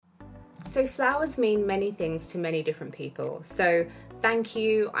So flowers mean many things to many different people. So thank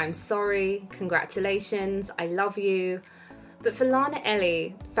you, I'm sorry, congratulations, I love you. But for Lana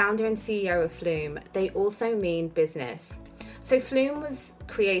Elie, founder and CEO of Floom, they also mean business. So Floom was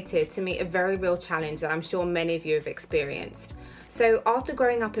created to meet a very real challenge that I'm sure many of you have experienced. So after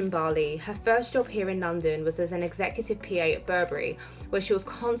growing up in Bali, her first job here in London was as an executive PA at Burberry, where she was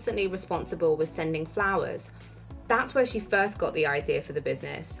constantly responsible with sending flowers. That's where she first got the idea for the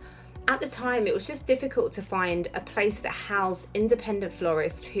business. At the time, it was just difficult to find a place that housed independent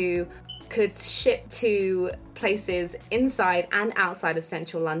florists who could ship to places inside and outside of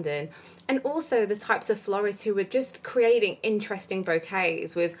central London, and also the types of florists who were just creating interesting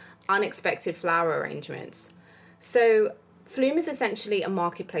bouquets with unexpected flower arrangements. So Floom is essentially a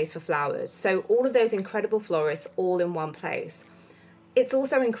marketplace for flowers, so all of those incredible florists all in one place. It's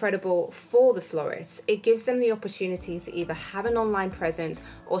also incredible for the florists. It gives them the opportunity to either have an online presence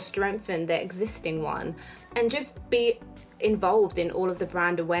or strengthen their existing one and just be involved in all of the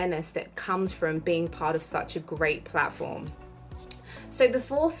brand awareness that comes from being part of such a great platform. So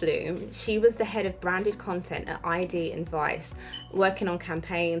before Floom, she was the head of branded content at ID and Vice, working on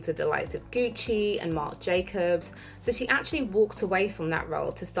campaigns with the likes of Gucci and Marc Jacobs. So she actually walked away from that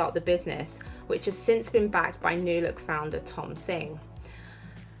role to start the business, which has since been backed by New Look founder Tom Singh.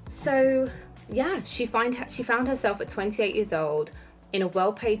 So yeah, she found herself at 28 years old in a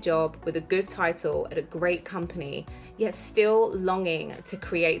well-paid job with a good title at a great company, yet still longing to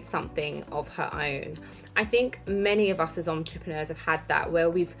create something of her own. I think many of us as entrepreneurs have had that, where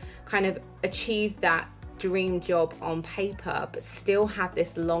we've kind of achieved that dream job on paper, but still have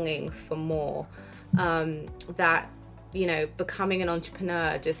this longing for more. That, you know, becoming an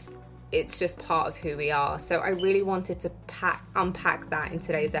entrepreneur it's just part of who we are. So I really wanted to unpack that in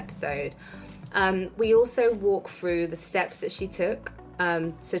today's episode. We also walk through the steps that she took.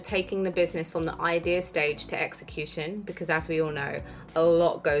 So taking the business from the idea stage to execution, because as we all know, a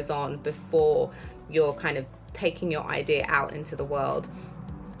lot goes on before you're kind of taking your idea out into the world.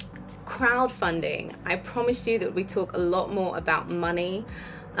 Crowdfunding. I promised you that we talk a lot more about money.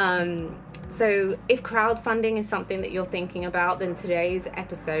 So if crowdfunding is something that you're thinking about, then today's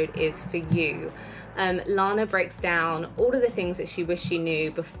episode is for you. Lana breaks down all of the things that she wished she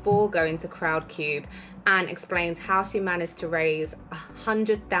knew before going to Crowdcube and explains how she managed to raise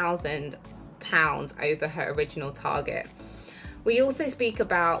 £100,000 over her original target. We also speak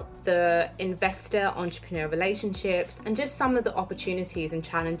about the investor-entrepreneur relationships and just some of the opportunities and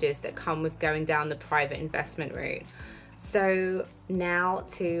challenges that come with going down the private investment route. So now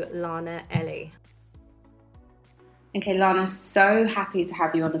to Lana Elie. Okay, Lana, so happy to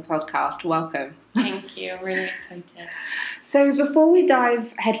have you on the podcast. Welcome. Thank you. I'm really excited. So before we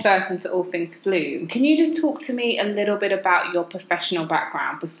dive headfirst into all things Floom, can you just talk to me a little bit about your professional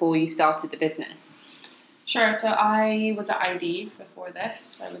background before you started the business? Sure. So I was at ID before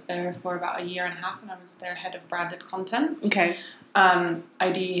this. I was there for about a year and a half, and I was their head of branded content. Okay.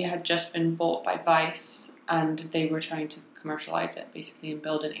 ID had just been bought by Vice, and they were trying to commercialize it basically and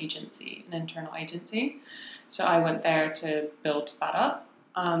build an internal agency. So I went there to build that up.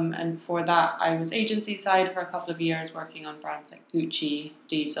 And for that, I was agency side for a couple of years, working on brands like Gucci,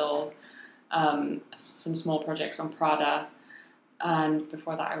 Diesel, some small projects on Prada. And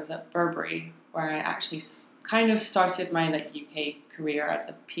before that, I was at Burberry, where I actually kind of started my UK career as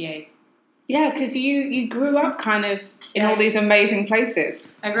a PA. Yeah, because you grew up kind of in all these amazing places.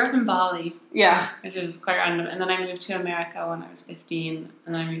 I grew up in Bali. Yeah. Which was quite random. And then I moved to America when I was 15,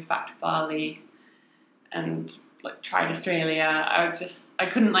 and I moved back to Bali and tried Australia. I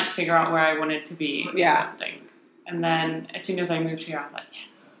couldn't figure out where I wanted to be. Yeah. I think. And then as soon as I moved here, I was like,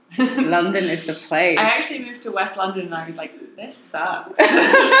 yes. London is the place. I actually moved to West London, and I was like, this sucks.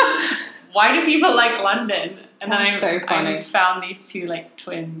 Why do people like London? And That's then I found these two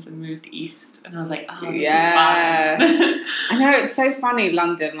twins and moved east, and I was like, oh, this is fun. I know, it's so funny,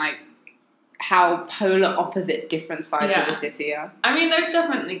 London, how polar opposite different sides of the city are. I mean, there's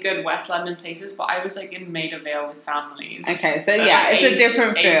definitely good West London places, but I was in Maida Vale with families. Okay, so it's a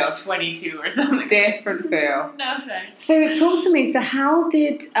different feel. Age 22 or something. Different feel. No thanks. So talk to me, so how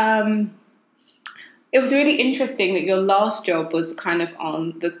did... it was really interesting that your last job was kind of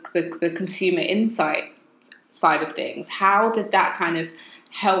on the consumer insight side of things. How did that kind of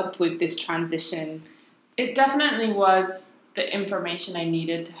help with this transition? It definitely was the information I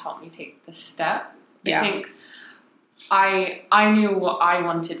needed to help me take the step. I think I knew what I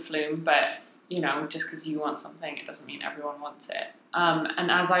wanted Floom, but just because you want something, it doesn't mean everyone wants it. And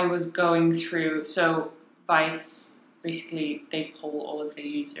as I was going through, so Vice, basically they poll all of their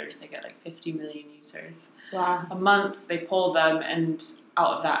users. They get 50 million users. Wow. A month. They poll them, and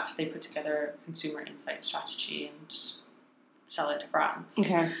out of that, they put together a consumer insight strategy and sell it to brands.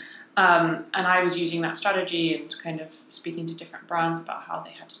 Okay. And I was using that strategy and kind of speaking to different brands about how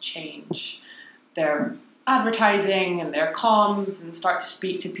they had to change their advertising and their comms and start to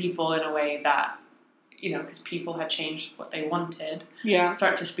speak to people in a way that, you know, because people had changed what they wanted. Yeah.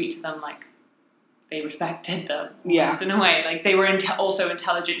 Start to speak to them like they respected them. Yeah. Almost in a way. Like they were also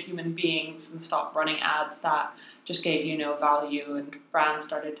intelligent human beings and stopped running ads that just gave you no value, and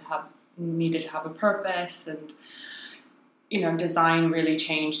brands needed to have a purpose, and, you know, design really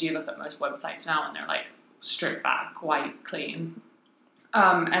changed. You look at most websites now and they're like stripped back, white, clean.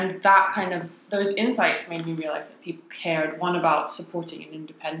 And that kind of, those insights made me realize that people cared, one, about supporting an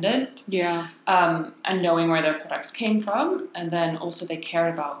independent, and knowing where their products came from, and then also they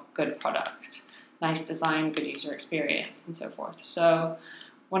cared about good product, nice design, good user experience, and so forth. So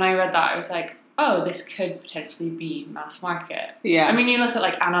when I read that, I was like, oh, this could potentially be mass market. Yeah. I mean, you look at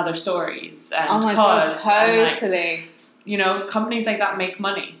like Another Stories and oh my God, totally. And, like, you know, companies like that make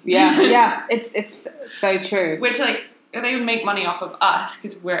money. Yeah, yeah, it's so true. Which, like, they would make money off of us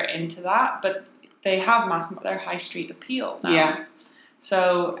because we're into that, but they have their high street appeal now. Yeah.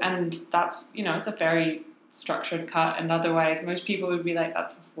 So, and that's, you know, it's a very structured cut, and otherwise most people would be like,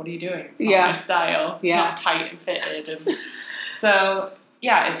 what are you doing? It's not my style. It's not tight and fitted. And so,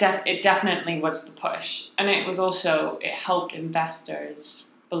 yeah, it definitely was the push. And it was also, it helped investors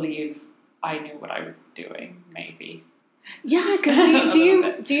believe I knew what I was doing, maybe. Yeah, because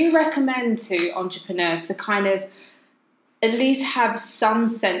do you recommend to entrepreneurs to kind of at least have some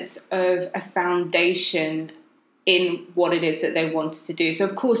sense of a foundation in what it is that they wanted to do? So,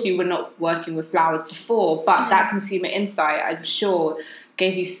 of course, you were not working with flowers before, but that consumer insight, I'm sure,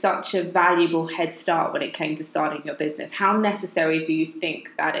 gave you such a valuable head start when it came to starting your business. How necessary do you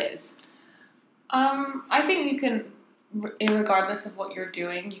think that is? I think you can, regardless of what you're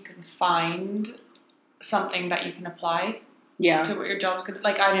doing, you can find something that you can apply to what your job's going to...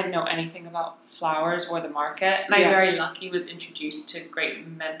 Like, I didn't know anything about flowers or the market, and I very lucky was introduced to great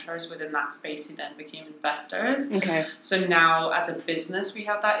mentors within that space who then became investors. Okay. So now, as a business, we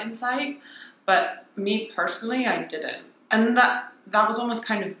have that insight, but me personally, I didn't. And that was almost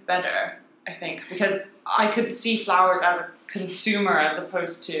kind of better, I think, because I could see flowers as a consumer as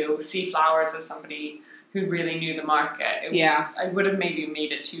opposed to see flowers as somebody who really knew the market. I would have maybe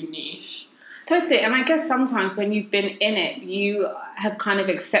made it too niche. Totally. And I guess sometimes when you've been in it, you have kind of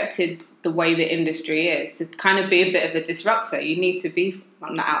accepted the way the industry is. To kind of be a bit of a disruptor, you need to be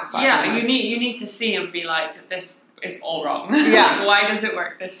on the outside. Yeah, almost. you need to see and be like, this is all wrong. Yeah. Like, why does it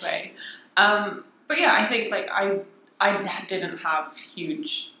work this way? But yeah, I think like I didn't have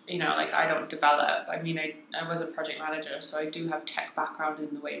huge, you know, like I don't develop. I mean, I was a project manager, so I do have tech background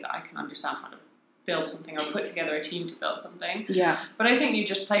in the way that I can understand how to build something or put together a team to build something. Yeah. But I think you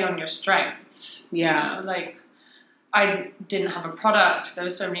just play on your strengths. Yeah. You know, like I didn't have a product. There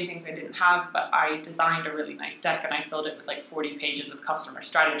were so many things I didn't have, but I designed a really nice deck and I filled it with like 40 pages of customer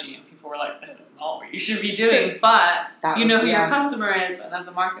strategy, and people were like, this is not what you should be doing. But you know who your customer is, and as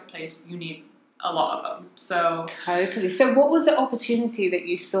a marketplace, you need a lot of them. So totally. So what was the opportunity that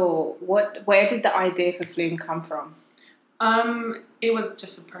you saw? Where did the idea for Floom come from? It was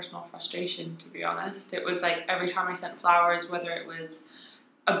just a personal frustration, to be honest. It was like every time I sent flowers, whether it was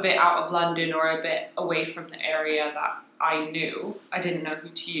a bit out of London or a bit away from the area that I knew, I didn't know who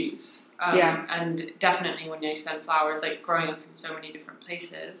to use. And definitely when I sent flowers, like growing up in so many different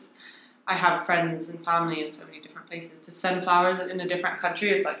places, I have friends and family in so many different places. To send flowers in a different country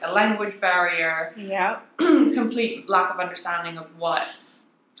is like a language barrier. Yeah. Complete lack of understanding of what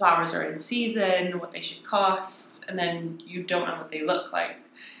flowers are in season, what they should cost, and then you don't know what they look like.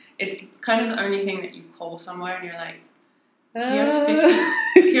 It's kind of the only thing that you call somewhere and you're like,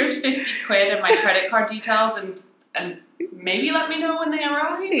 here's 50 quid and my credit card details, and maybe let me know when they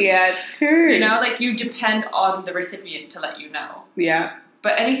arrive. Yeah, it's true. You know, like you depend on the recipient to let you know. Yeah.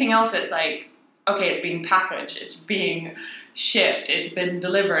 But anything else, it's like, okay, it's being packaged, it's being shipped, it's been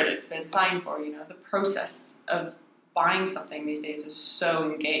delivered, it's been signed for, you know, the process of buying something these days is so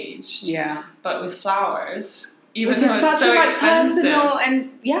engaged. Yeah. But with flowers, even which though is it's such so a like expensive, personal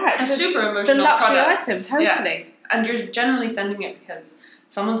and it's a super emotional it's a luxury product. item, totally. Yeah. And you're generally sending it because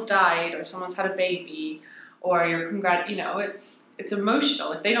someone's died or someone's had a baby or you're you know, it's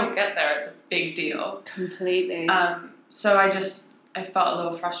emotional. If they don't get there, it's a big deal. Completely. So I felt a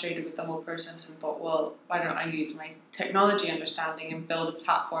little frustrated with the whole process and thought, well, why don't I use my technology understanding and build a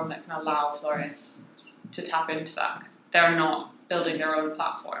platform that can allow florists to tap into that, because they're not building their own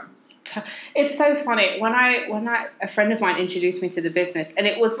platforms. It's so funny. When a friend of mine introduced me to the business, and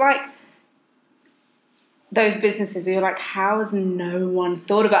it was like, those businesses where you're like, how has no one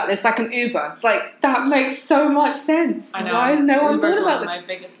thought about this? Like an Uber. It's like, that makes so much sense. I know. Why has no one thought about one of my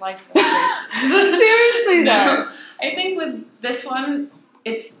biggest life frustrations. Seriously, though. I think with this one,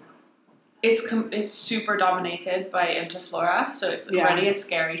 it's super dominated by Interflora, so it's already a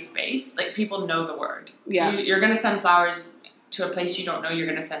scary space. Like, people know the word. Yeah. You're going to send flowers to a place you don't know, you're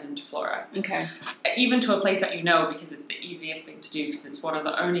going to send Interflora. Okay. Even to a place that you know, because it's the easiest thing to do, because it's one of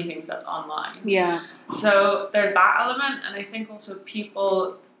the only things that's online. Yeah. So there's that element, and I think also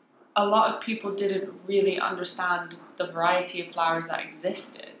a lot of people didn't really understand the variety of flowers that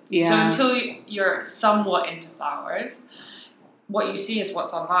existed. Yeah. So until you're somewhat into flowers, what you see is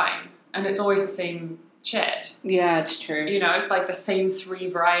what's online. And it's always the same shit. Yeah, it's true. You know, it's like the same 3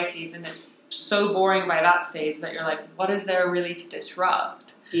 varieties, and it's so boring by that stage that you're like, what is there really to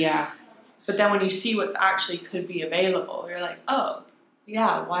disrupt? Yeah. But then when you see what's actually could be available, you're like, oh,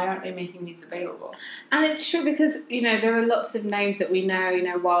 yeah, why aren't they making these available? And it's true because, you know, there are lots of names that we know, you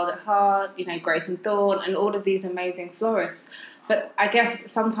know, Wild at Heart, you know, Grace and Thorn, and all of these amazing florists. But I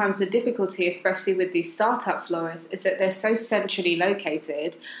guess sometimes the difficulty, especially with these startup florists, is that they're so centrally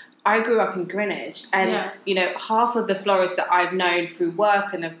located. I grew up in Greenwich, and, you know, half of the florists that I've known through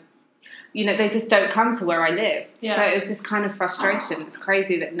work and have, you know, they just don't come to where I live. Yeah. So it was this kind of frustration. It's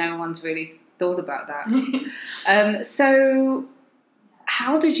crazy that no one's really thought about that. So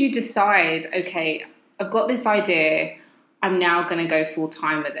how did you decide, okay, I've got this idea, I'm now going to go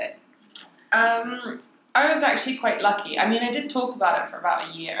full-time with it? I was actually quite lucky. I mean, I did talk about it for about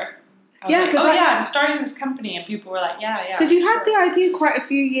a year. I'm starting this company, and people were like, yeah. Because you had the idea quite a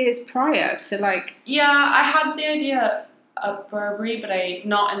few years prior to, like... Yeah, I had the idea of Burberry, but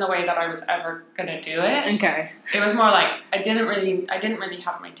not in the way that I was ever going to do it. Okay. It was more like, I didn't really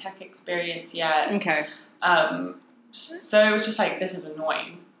have my tech experience yet. Okay. So it was just like, this is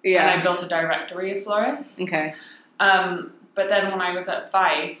annoying. Yeah. And I built a directory of florists. Okay. But then when I was at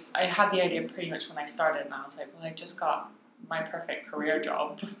Vice, I had the idea pretty much when I started, and I was like, well, I just got my perfect career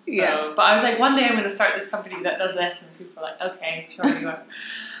job. So, yeah. But I was like, one day I'm going to start this company that does this, and people were like, okay, sure you are.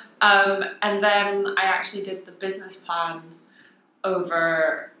 And then I actually did the business plan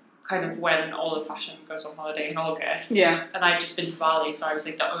over kind of when all of fashion goes on holiday in August. Yeah. And I'd just been to Bali, so I was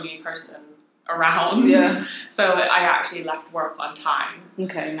like the only person around. Yeah. So I actually left work on time.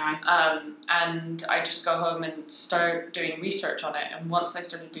 Okay, nice. And I just go home and start doing research on it. And once I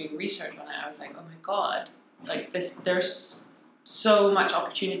started doing research on it, I was like, oh my God, like there's so much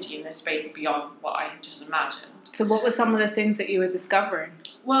opportunity in this space beyond what I had just imagined. So what were some of the things that you were discovering?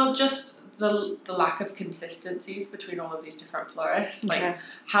 Well, just the lack of consistencies between all of these different florists. Okay. Like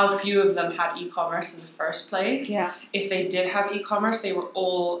how few of them had e-commerce in the first place. Yeah. If they did have e-commerce, they were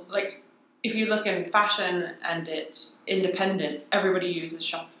all like, if you look in fashion and its independence, everybody uses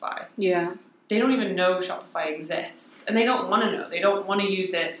Shopify. Yeah. They don't even know Shopify exists, and they don't want to know. They don't want to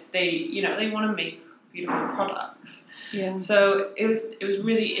use it. They want to make beautiful products. Yeah. So it was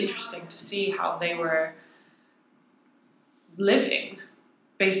really interesting to see how they were living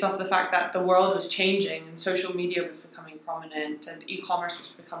based off the fact that the world was changing and social media was becoming prominent and e-commerce was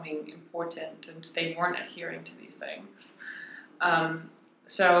becoming important, and they weren't adhering to these things.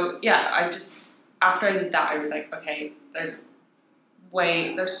 So yeah, I just, after I did that, I was like, okay, there's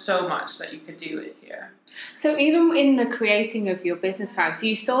so much that you could do here. So even in the creating of your business plan, so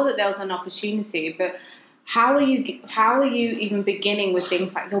you saw that there was an opportunity, but how are you even beginning with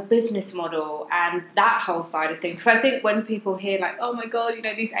things like your business model and that whole side of things? Because I think when people hear like, oh my God, you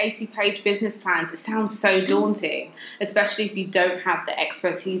know, these 80-page business plans, it sounds so daunting, especially if you don't have the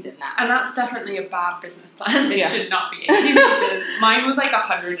expertise in that. And that's definitely a bad business plan. It should not be 80 pages. Mine was like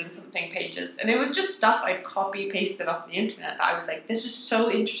 100 and something pages. And it was just stuff I'd copy pasted off the internet that I was like, this is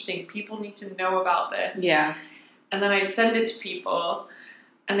so interesting. People need to know about this. Yeah. And then I'd send it to people,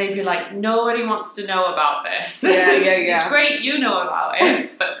 and they'd be like, nobody wants to know about this. Yeah. It's great you know about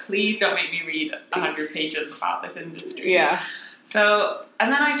it, but please don't make me read 100 pages about this industry. Yeah. So, and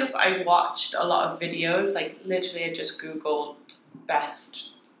then I watched a lot of videos, like literally I just Googled best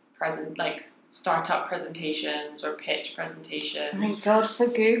startup presentations or pitch presentations. Thank God for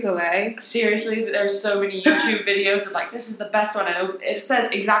Google, eh? Seriously, there's so many YouTube videos of like, this is the best one. And it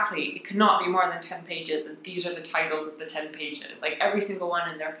says exactly, it cannot be more than 10 pages. And these are the titles of the 10 pages. Like every single one,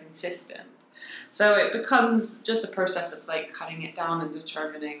 and they're consistent. So it becomes just a process of like cutting it down and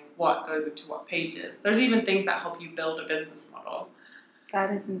determining what goes into what pages. There's even things that help you build a business model.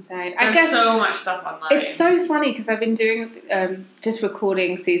 That is insane. There's so much stuff online. It's so funny because I've been doing, just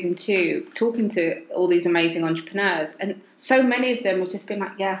recording season 2, talking to all these amazing entrepreneurs, and so many of them have just been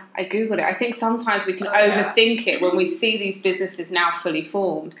like, yeah, I Googled it. I think sometimes we can overthink it when we see these businesses now fully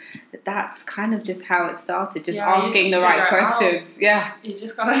formed. That's kind of just how it started, just asking the right questions. Yeah. You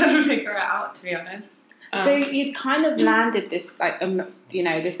just got to figure it out, to be honest. So you'd kind of landed this,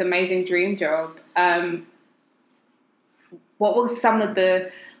 this amazing dream job. What were some of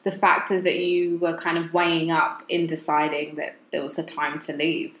the factors that you were kind of weighing up in deciding that there was a time to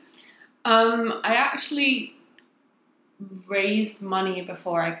leave? I actually raised money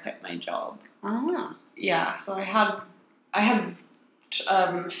before I quit my job. Ah. Yeah, so I had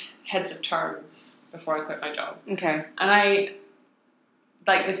heads of terms before I quit my job. Okay. And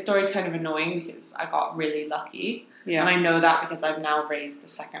this story's kind of annoying because I got really lucky. Yeah. And I know that because I've now raised a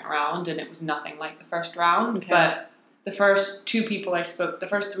second round and it was nothing like the first round. Okay. But the first 3 people I spoke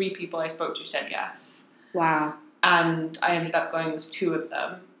to said yes. Wow. And I ended up going with 2 of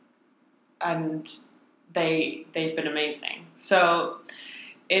them. And they've been amazing. So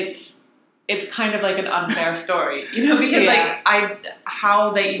it's kind of like an unfair story, because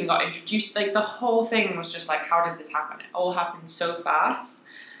how they even got introduced, the whole thing was just like, how did this happen? It all happened so fast.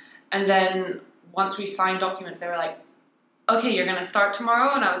 And then once we signed documents, they were like, okay, you're going to start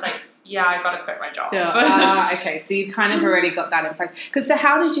tomorrow. And I was like, yeah, I got to quit my job. Okay, so you kind of already got that in place. So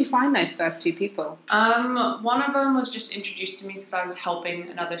how did you find those first 2 people? One of them was just introduced to me because I was helping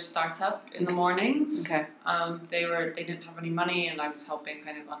another startup in the mornings. Okay. They didn't have any money, and I was helping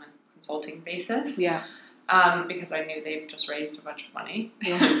kind of on a consulting basis. Yeah. Because I knew they'd just raised a bunch of money.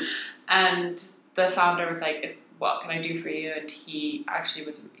 Yeah. And the founder was like, what can I do for you? And he actually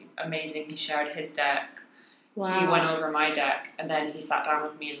was amazing. He shared his deck. Wow. He went over my deck, and then he sat down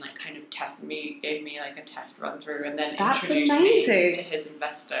with me and kind of tested me, gave me a test run through, and then introduced me to his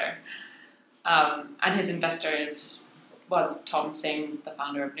investor. And his investor was Tom Singh, the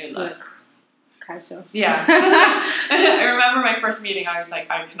founder of New Look. Casual. Yeah. I remember my first meeting. I was like,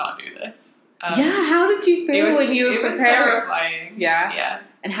 I cannot do this. How did you feel when you were preparing? It was terrifying. Yeah. Yeah.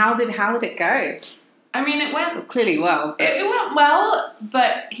 And how did it go? I mean, it went clearly well. It went well,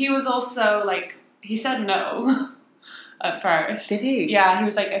 but he was also he said no at first. Did he? Yeah, he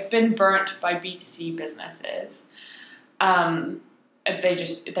was like, I've been burnt by B2C businesses. They're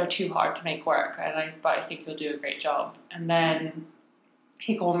too hard to make work, but I think you'll do a great job. And then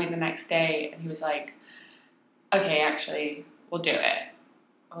he called me the next day and he was like, okay, actually, we'll do it.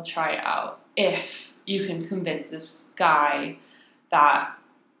 We'll try it out. If you can convince this guy that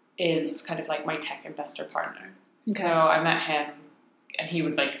is kind of like my tech investor partner. Okay. So I met him and he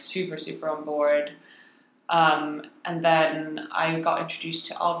was super, super on board. And then I got introduced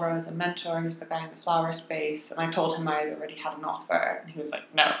to Alvaro as a mentor, who's the guy in the flower space. And I told him I had already had an offer. And he was like,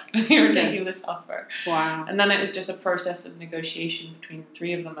 no, you're taking this offer. Wow. And then it was just a process of negotiation between the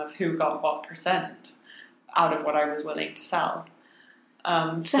 3 of them of who got what % out of what I was willing to sell.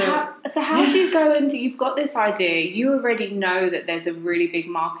 So how do you go into, you've got this idea, you already know that there's a really big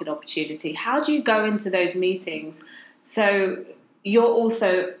market opportunity. How do you go into those meetings so you're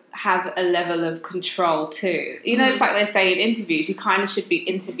also have a level of control too? It's like they say in interviews, you kind of should be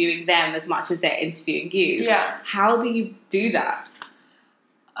interviewing them as much as they're interviewing you. Yeah. How do you do that?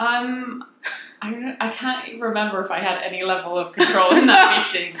 I can't remember if I had any level of control in that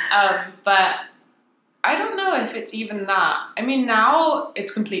meeting. But I don't know if it's even that. I mean, now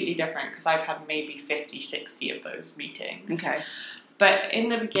it's completely different because I've had maybe 50, 60 of those meetings. Okay. But in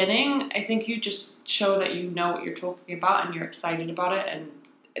the beginning, I think you just show that you know what you're talking about and you're excited about it, and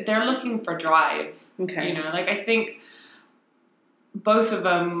they're looking for drive. Okay. I think both of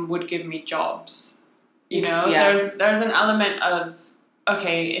them would give me jobs. Yeah. There's an element of,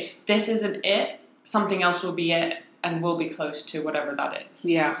 okay, if this isn't it, something else will be it and will be close to whatever that is.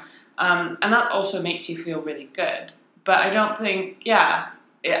 Yeah. And that also makes you feel really good. But I don't think, I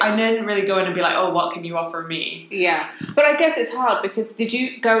didn't really go in and be like, oh, what can you offer me? Yeah. But I guess it's hard because did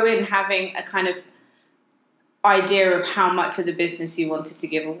you go in having a kind of idea of how much of the business you wanted to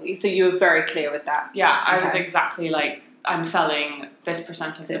give away? So you were very clear with that. Yeah, okay. I was exactly like, I'm selling this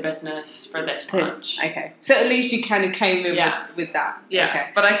 % of the business for this much. Okay. So at least you kind of came in with that. Yeah. Okay.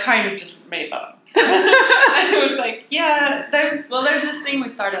 But I kind of just made that up. I was like, there's this thing with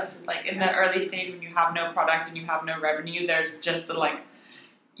startups. It's like in the early stage when you have no product and you have no revenue, there's just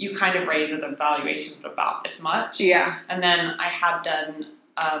you kind of raise it a valuation of about this much. Yeah. And then I had done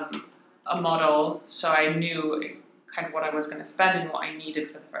a model, so I knew kind of what I was going to spend and what I needed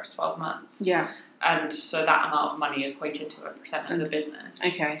for the first 12 months. Yeah. And so that amount of money equated to a % of the business.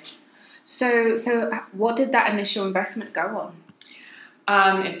 Okay. So what did that initial investment go on?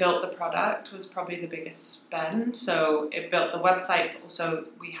 It built the product, was probably the biggest spend. So it built the website, but also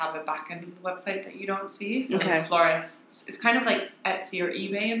we have a back end of the website that you don't see. So florists, it's kind of like Etsy or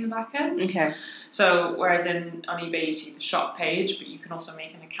eBay in the back end. Okay. So whereas on eBay you see the shop page, but you can also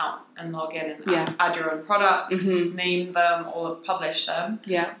make an account and log in and add your own products, name them, or publish them.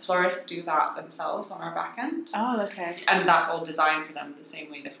 Yeah. Florists do that themselves on our back end. Oh, okay. And that's all designed for them the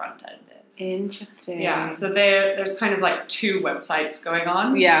same way the front end is. Interesting. Yeah, so there's kind of like two websites going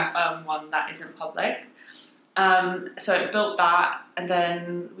on. Yeah. One that isn't public. So it built that, and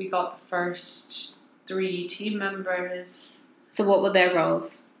then we got the first 3 team members. So what were their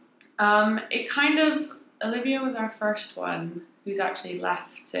roles? It kind of, Olivia was our first one, who's actually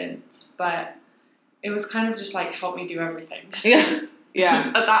left since, but it was kind of just like, help me do everything. Yeah.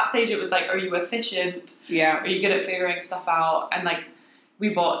 Yeah. At that stage, it was like, are you efficient? Yeah. Are you good at figuring stuff out? And like, we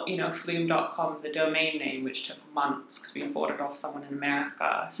bought, Floom.com, the domain name, which took months because we bought it off someone in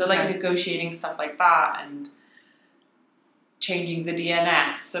America. So like negotiating stuff like that and changing the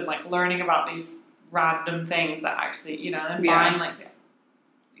DNS and like learning about these random things that actually, and buying like,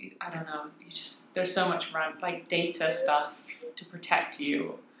 I don't know, there's so much like data stuff to protect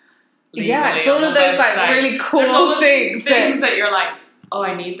you. Yeah, it's all of those like really cool things that you're like, oh,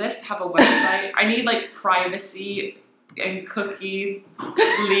 I need this to have a website. I need like privacy and cookie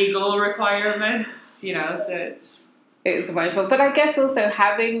legal requirements, so it's wonderful. But I guess also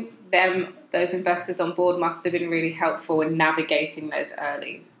having those investors on board must have been really helpful in navigating those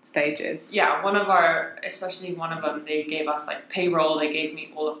early stages. Yeah, especially one of them, they gave us like payroll. They gave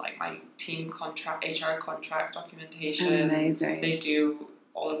me all of like my team contract, HR contract documentation. Amazing. They do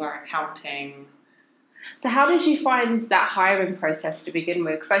all of our accounting. So how did you find that hiring process to begin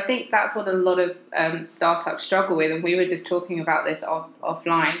with? Because I think that's what a lot of startups struggle with, and we were just talking about this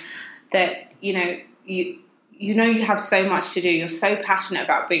offline, that, you have so much to do, you're so passionate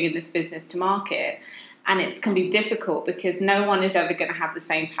about bringing this business to market, and it can be difficult because no one is ever going to have the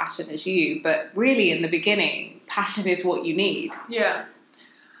same passion as you, but really in the beginning, passion is what you need. Yeah.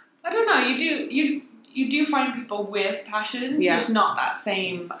 I don't know, you do find people with passion, just not that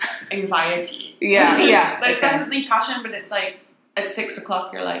same anxiety. Yeah. There's definitely passion, but it's like at 6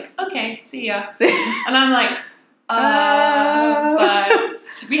 o'clock you're like, okay, see ya. And I'm like, but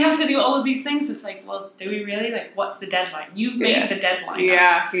we have to do all of these things. It's like, well, do we really? Like, what's the deadline? You've made the deadline.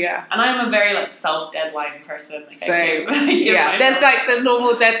 Yeah. And I'm a very like self-deadline person. Like, Same. I there's like the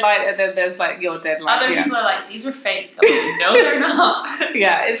normal deadline, and then there's like your deadline. Other people are like, these are fake. I'm like, no, they're not.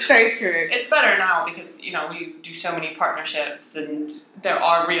 Yeah, it's so true. It's better now because we do so many partnerships and there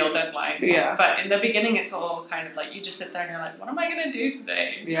are real deadlines. Yeah. But in the beginning, it's all kind of like you just sit there and you're like, what am I going to do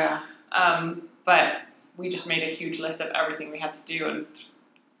today? Yeah. But we just made a huge list of everything we had to do and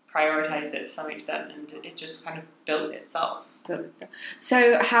prioritized it to some extent, and it just kind of built itself.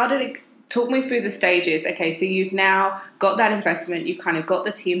 So how did it, talk me through the stages? Okay, so you've now got that investment, you've kind of got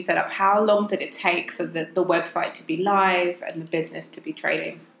the team set up. How long did it take for the website to be live and the business to be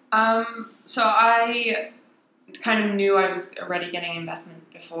trading? So I kind of knew I was already getting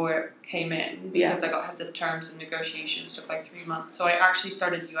investment before it came in because I got heads of terms and negotiations took like 3 months. So I actually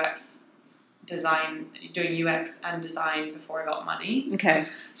started doing UX and design before I got money. Okay.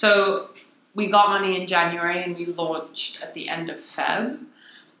 So we got money in January and we launched at the end of Feb,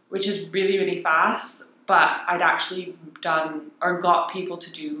 which is really, really fast. But I'd actually got people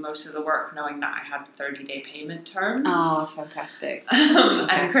to do most of the work knowing that I had 30-day payment terms. Oh, fantastic.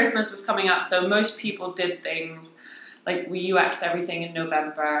 And Christmas was coming up, so most people did things like we UX'd everything in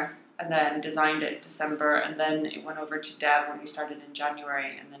November and then designed it in December, and then it went over to dev when we started in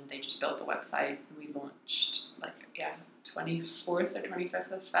January, and then they just built the website and we launched 24th or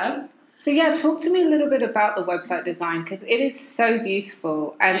 25th of Feb. So talk to me a little bit about the website design, because it is so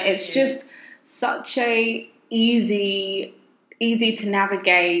beautiful and it's just such a easy to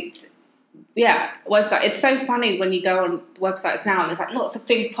navigate website. It's so funny when you go on websites now and there's like lots of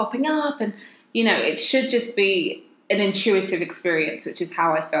things popping up, and it should just be an intuitive experience, which is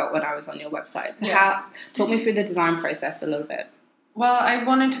how I felt when I was on your website. So talk me through the design process a little bit. Well, I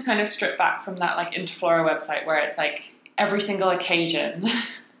wanted to kind of strip back from that like Interflora website where it's like every single occasion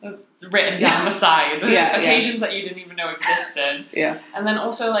written down the side. Occasions that you didn't even know existed. And then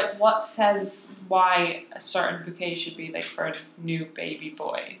also like what says why a certain bouquet should be like for a new baby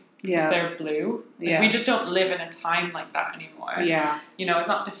boy. Because they're blue. We just don't live in a time like that anymore. It's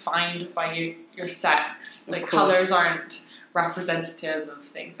not defined by your sex. Like colours aren't representative of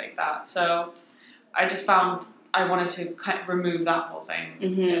things like that. So I just found I wanted to kind of remove that whole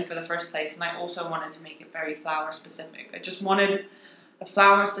thing for the first place, and I also wanted to make it very flower specific. I just wanted the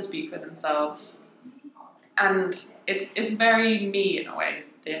flowers to speak for themselves, And it's very me in a way,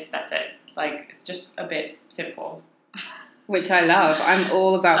 the aesthetic. Like, it's just a bit simple. Which I love. I'm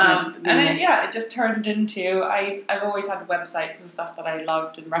all about... it just turned into... I've always had websites and stuff that I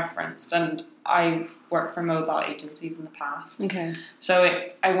loved and referenced, and I worked for mobile agencies in the past. Okay. So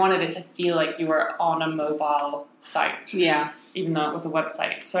I wanted it to feel like you were on a mobile site. Yeah. Even though it was a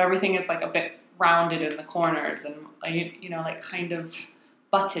website. So everything is like a bit rounded in the corners and, you know, like kind of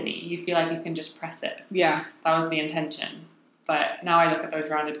buttony. You feel like you can just press it. Yeah. That was the intention. But now I look at those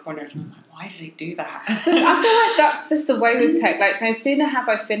rounded corners and I'm like, why did they do that? I feel like that's just the way with tech. Like, no sooner have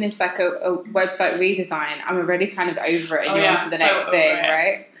I finished like a website redesign, I'm already kind of over it and you're on to the next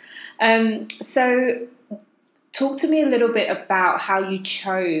thing, right? So talk to me a little bit about how you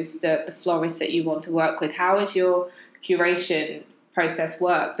chose the florist that you want to work with. How is your curation process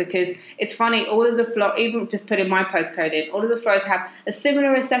work? Because it's funny, all of the even just putting my postcode in, all of the florists have a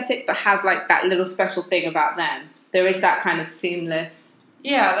similar aesthetic but have like that little special thing about them. There is that kind of seamless...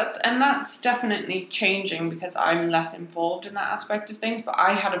 Yeah, that's definitely changing because I'm less involved in that aspect of things, but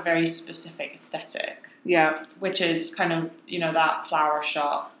I had a very specific aesthetic. Yeah. Which is kind of, you know, that flower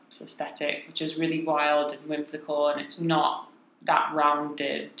shop's aesthetic, which is really wild and whimsical, and it's not that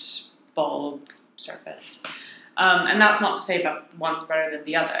rounded bulb surface. And that's not to say that one's better than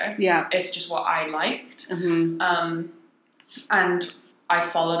the other. Yeah. It's just what I liked. Mm-hmm. And I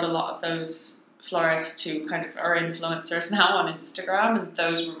followed a lot of those florists who kind of are influencers now on Instagram, and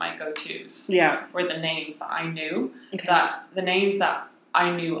those were my go-tos. Yeah. Were the names that I knew. Okay. That the names that I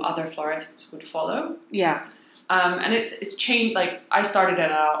knew other florists would follow. Yeah. And it's changed. Like, I started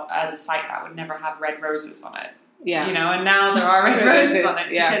it out as a site that would never have red roses on it. Yeah. You know, and now there are red roses on it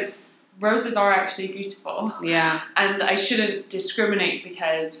because yeah. roses are actually beautiful. Yeah. And I shouldn't discriminate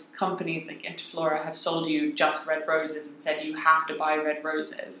because companies like Interflora have sold you just red roses and said you have to buy red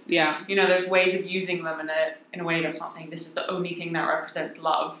roses. Yeah. You know, there's ways of using them in a way that's not saying this is the only thing that represents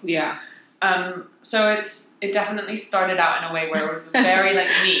love. Yeah. So it definitely started out in a way where it was very like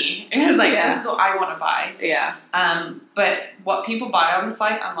me. It was like, this is what I want to buy. Yeah. But what people buy on the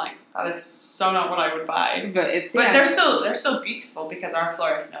site, I'm like, that is so not what I would buy. But they're still beautiful because our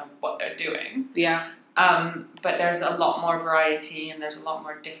florists know what they're doing. Yeah. But there's a lot more variety and there's a lot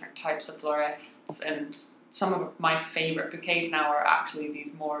more different types of florists, and some of my favorite bouquets now are actually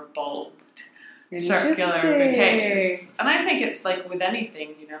these more bulbed circular bouquets. And I think it's like with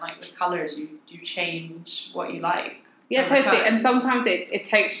anything, you know, like with colours, you change what you like. Yeah, totally. And sometimes it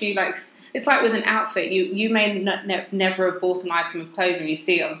takes you like, it's like with an outfit, you may never have bought an item of clothing, you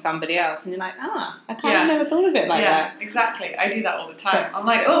see it on somebody else and you're like, I kind of never thought of it like that. Yeah, exactly. I do that all the time. I'm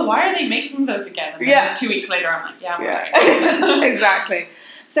like, oh, why are they making those again? And then 2 weeks later I'm like, right. Exactly.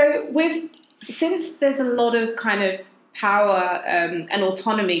 So since there's a lot of kind of power and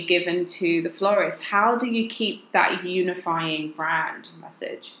autonomy given to the florist, how do you keep that unifying brand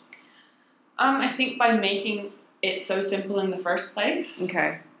message? I think by making it so simple in the first place.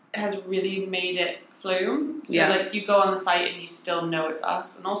 Okay. Has really made it Floom. So like you go on the site and you still know it's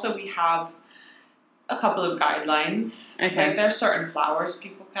us. And also we have a couple of guidelines. Okay. Like there's certain flowers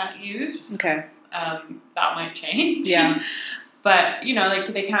people can't use. Okay. That might change. Yeah. But, you know, like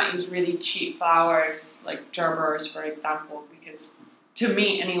they can't use really cheap flowers like gerbers, for example, because to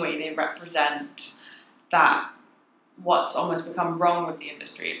me anyway, they represent that what's almost become wrong with the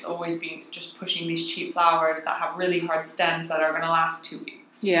industry. It's always been just pushing these cheap flowers that have really hard stems that are going to last 2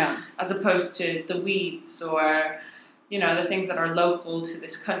 weeks. Yeah. As opposed to the weeds or, you know, the things that are local to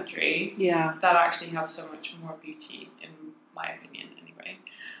this country. Yeah. That actually have so much more beauty, in my opinion, anyway.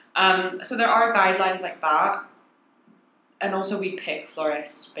 So there are guidelines like that. And also we pick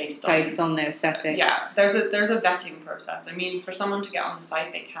florists based on their aesthetic. Yeah, there's a vetting process. I mean, for someone to get on the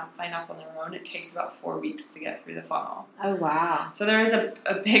site, they can't sign up on their own. It takes about 4 weeks to get through the funnel. Oh, wow. So there is a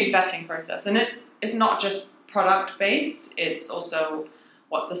big vetting process. And it's not just product-based. It's also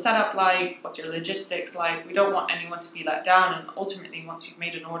what's the setup like, what's your logistics like. We don't want anyone to be let down. And ultimately, once you've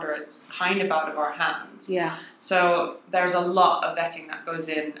made an order, it's kind of out of our hands. Yeah. So there's a lot of vetting that goes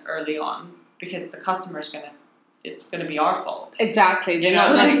in early on because the customer's it's going to be our fault. Exactly. They're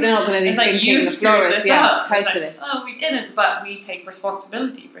not going to be like, you screwed this up. Totally. Like, oh, we didn't, but we take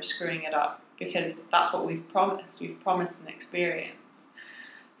responsibility for screwing it up because that's what we've promised. We've promised an experience.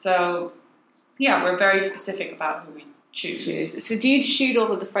 So, yeah, we're very specific about who we choose. So do you shoot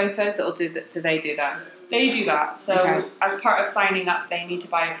all of the photos or do they do that? They do that. So as part of signing up, they need to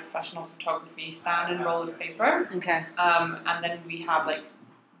buy a professional photography stand and roll of paper. Okay. And then we have like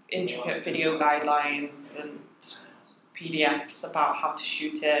intricate video guidelines and PDFs about how to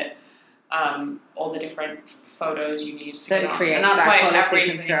shoot it. all the different photos you need to so get on. creates And that's that why quality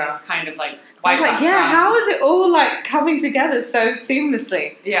everything control. is kind of like I was like, how is it all like coming together so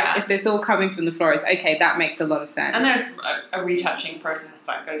seamlessly? Yeah. If it's all coming from the florist, okay, that makes a lot of sense. And there's a retouching process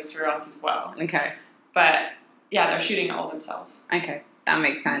that goes through us as well. Okay. But yeah, they're shooting it all themselves. Okay, that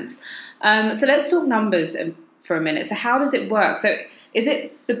makes sense. So let's talk numbers for a minute. So how does it work? So is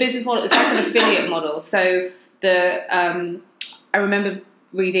it the business model? It's like an affiliate model. So I remember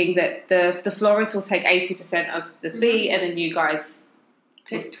reading that the florist will take 80% of the fee, and then you guys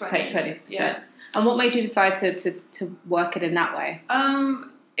take 20%. Yeah. And what made you decide to work it in that way?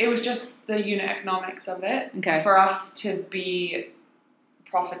 It was just the unit economics of it. Okay. For us to be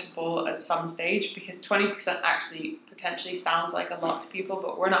profitable at some stage, because 20% actually potentially sounds like a lot to people,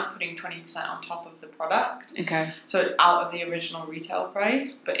 but we're not putting 20% on top of the product. Okay. So it's out of the original retail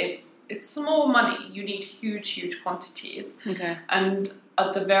price, but it's small money. You need huge quantities. Okay. And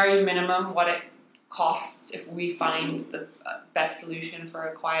at the very minimum, what it costs, if we find the best solution for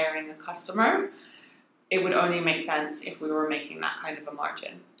acquiring a customer, it would only make sense if we were making that kind of a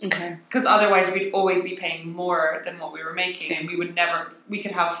margin. Okay. Because otherwise we'd always be paying more than what we were making, and we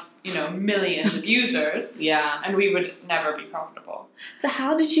could have, millions of users, Yeah. and we would never be profitable. So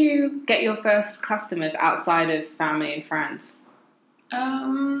how did you get your first customers outside of family and friends?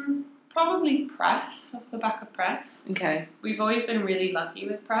 Probably press, off the back of press. Okay. We've always been really lucky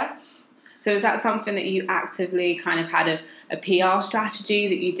with press. So is that something that you actively kind of had a PR strategy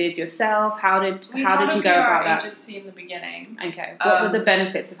that you did yourself? How did you go about that? Agency in the beginning. Okay. What were the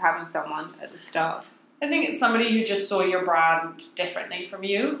benefits of having someone at the start? I think it's somebody who just saw your brand differently from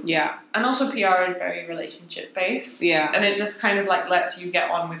you. Yeah. And also PR is very relationship based. Yeah. And it just kind of like lets you get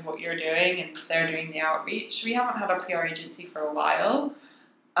on with what you're doing, and they're doing the outreach. We haven't had a PR agency for a while.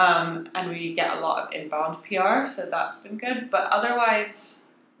 And we get a lot of inbound PR, so that's been good. But otherwise,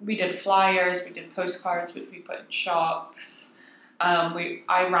 we did flyers, we did postcards, which we put in shops.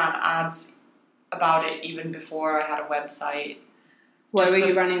 I ran ads about it even before I had a website. Where were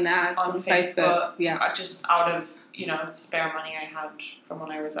you running the ads? On Facebook. Yeah. Just out of, spare money I had from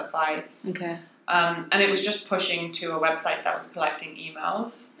when I was at Vice. Okay. And it was just pushing to a website that was collecting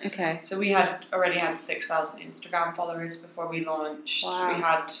emails. Okay. So we had already had 6,000 Instagram followers before we launched. Wow. We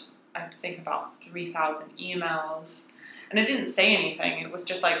had, I think, about 3,000 emails. And it didn't say anything. It was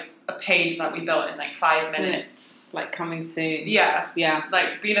just like a page that we built in like 5 minutes. Like coming soon. Yeah. Yeah.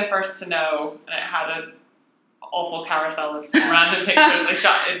 Like, be the first to know. And it had an awful carousel of some random pictures I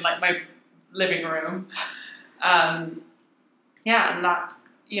shot in like my living room. And that,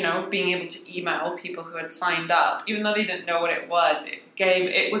 being able to email people who had signed up, even though they didn't know what it was,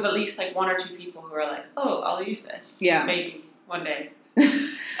 it was at least like 1 or 2 people who were like, oh, I'll use this. Yeah. Maybe one day.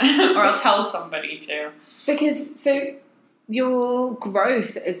 Or I'll tell somebody to. Because, your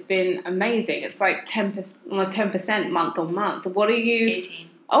growth has been amazing. It's like 10% month on month. What are you... 18.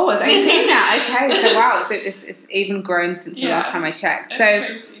 Oh, it's 18 now. Okay, so wow, so it's even grown since the last time I checked.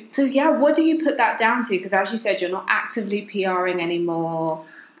 So yeah, what do you put that down to? Because as you said, you're not actively PRing anymore.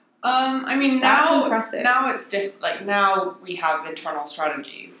 That's impressive. Now it's different. Like now we have internal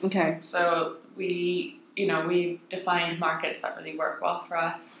strategies. Okay. So we defined markets that really work well for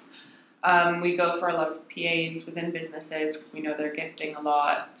us. We go for a lot of PAs within businesses because we know they're gifting a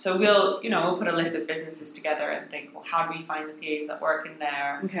lot. So we'll put a list of businesses together and think, well, how do we find the PAs that work in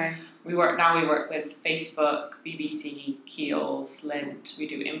there? Okay. We work with Facebook, BBC, Kiehl's, Lindt. We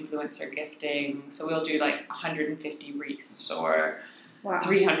do influencer gifting. So we'll do like 150 wreaths or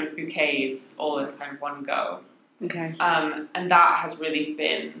 300 bouquets all in kind of one go. Okay. And that has really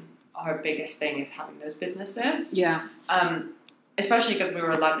been our biggest thing, is having those businesses. Yeah. Especially because we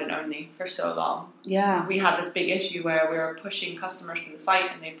were London only for so long. Yeah. We had this big issue where we were pushing customers to the site,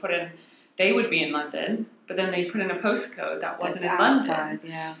 and they would be in London, but then they put in a postcode that wasn't in London.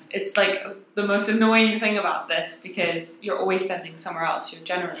 Yeah. It's like the most annoying thing about this, because you're always sending somewhere else. You're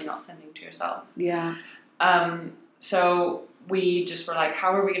generally not sending to yourself. Yeah. So we just were like,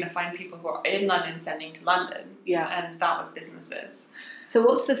 how are we going to find people who are in London sending to London? Yeah. And that was businesses. So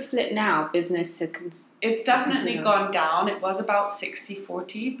what's the split now, business to It's definitely gone down. It was about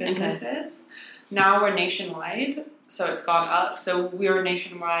 60-40 businesses. Okay. Now we're nationwide, so it's gone up. So we were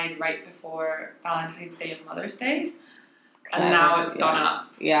nationwide right before Valentine's Day and Mother's Day. And now it's gone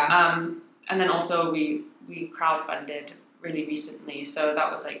up. Yeah. And then also we crowdfunded really recently, so that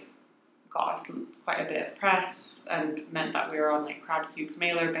was like got us quite a bit of press and meant that we were on like Crowdcube's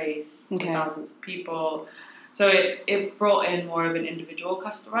mailer base to thousands of people. So it brought in more of an individual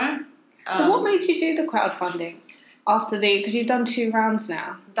customer. So what made you do the crowdfunding? after because you've done 2 rounds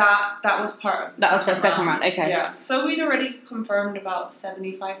now. That was part of the second round. Okay. Yeah. So we'd already confirmed about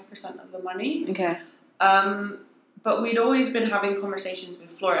 75% of the money. Okay. But we'd always been having conversations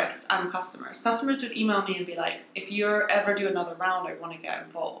with florists and customers. Customers would email me and be like, if you ever do another round, I want to get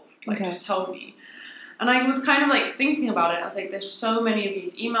involved. Like, just tell me. And I was kind of like thinking about it. I was like, there's so many of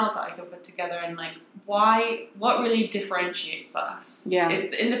these emails that I could put together, and like, what really differentiates us? Yeah. It's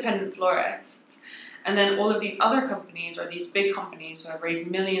the independent florists. And then all of these other companies, or these big companies who have raised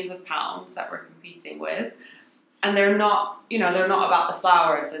millions of pounds that we're competing with, and they're not about the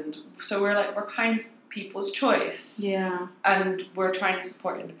flowers. And so we're kind of people's choice. Yeah. And we're trying to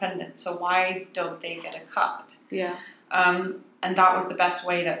support independence. So why don't they get a cut? Yeah. And that was the best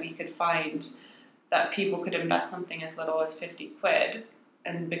way that we could find that people could invest something as little as 50 quid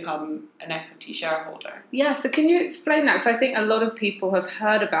and become an equity shareholder. Yeah, so can you explain that? Because I think a lot of people have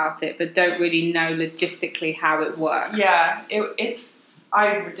heard about it but don't really know logistically how it works. Yeah,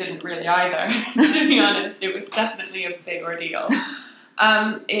 I didn't really either, to be honest. It was definitely a big ordeal.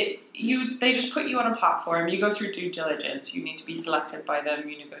 They just put you on a platform, you go through due diligence, you need to be selected by them,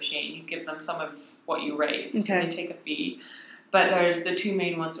 you negotiate, you give them some of what you raise, so they take a fee. But there's the 2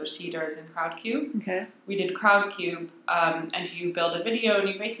 main ones are Seedrs and Crowdcube. Okay. We did Crowdcube, and you build a video and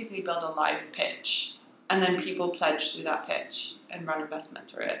you basically build a live pitch. And then people pledge through that pitch and run investment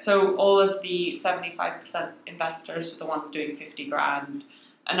through it. So all of the 75% investors, the ones doing 50 grand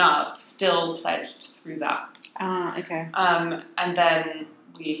and up, still pledged through that. Ah, okay. And then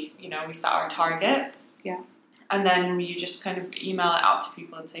we set our target. Yeah. And then you just kind of email it out to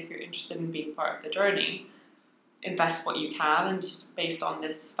people and say, if you're interested in being part of the journey, invest what you can, and based on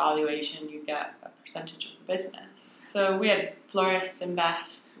this valuation you get a percentage of the business. So we had florists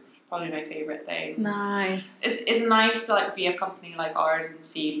invest, probably my favourite thing. Nice. It's nice to like be a company like ours and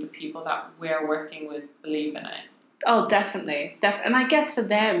see the people that we're working with believe in it. Oh, definitely. And I guess for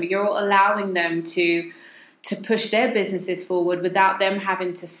them, you're allowing them to push their businesses forward without them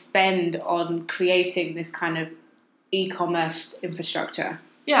having to spend on creating this kind of e-commerce infrastructure.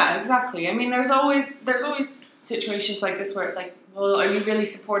 Yeah, exactly. I mean, there's always situations like this where it's like, well, are you really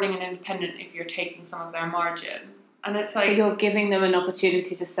supporting an independent if you're taking some of their margin? And it's like, but you're giving them an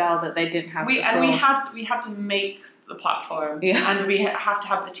opportunity to sell that they didn't have before. And we had to make the platform, and we have to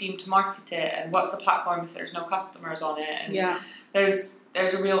have the team to market it. And what's the platform if there's no customers on it? And there's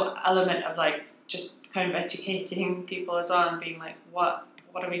a real element of like just kind of educating people as well and being like, what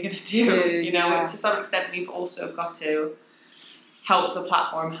are we going to do? To some extent, we've also got to help the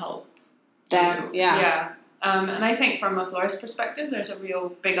platform help them. Yeah. And I think from a florist perspective, there's a real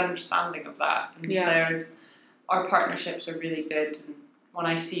big understanding of that. And our partnerships are really good. And when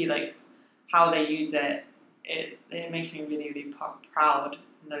I see like how they use it, it makes me really, really proud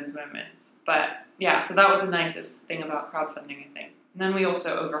in those moments. But yeah, so that was the nicest thing about crowdfunding, I think. And then we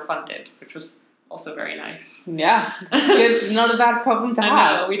also overfunded, which was also very nice. Yeah, good. Not a bad problem to have.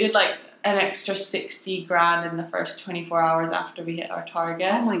 I know. We did like an extra 60 grand in the first 24 hours after we hit our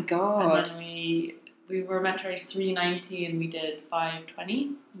target. Oh my god. And then we were meant to raise 390 and we did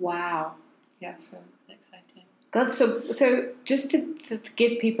 520. Wow. Yeah, so exciting. God, so just to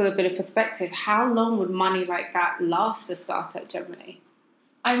give people a bit of perspective, how long would money like that last a startup generally?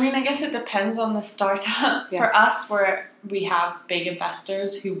 I mean, I guess it depends on the startup. For us, we have big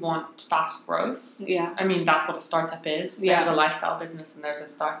investors who want fast growth. Yeah. I mean, that's what a startup is. There's a lifestyle business and there's a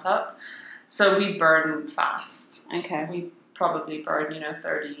startup. So we burn fast. Okay. We probably burn,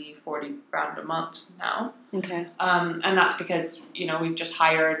 30, 40 grand a month now. Okay. And that's because, we've just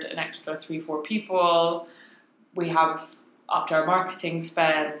hired an extra 3-4 people. We have upped our marketing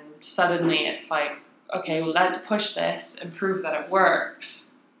spend. Suddenly it's like, okay, well, let's push this and prove that it works.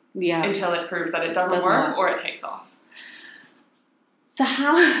 Yeah. Until it proves that it doesn't work or it takes off. So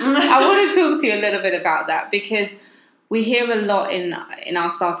how... I want to talk to you a little bit about that, because we hear a lot in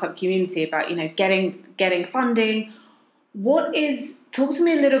our startup community about, getting funding. Talk to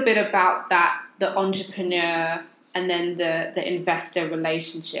me a little bit about that, the entrepreneur and then the investor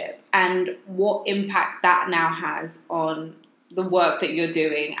relationship, and what impact that now has on the work that you're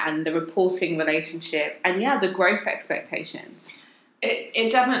doing and the reporting relationship and the growth expectations.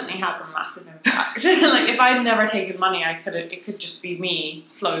 It definitely has a massive impact. Like if I'd never taken money, it could just be me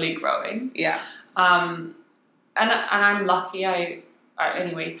slowly growing. Yeah. And I'm lucky.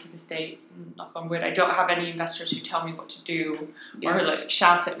 Anyway, to this day, knock on wood, I don't have any investors who tell me what to do or like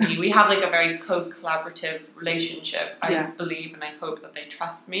shout at me. We have like a very co-collaborative relationship. I believe and I hope that they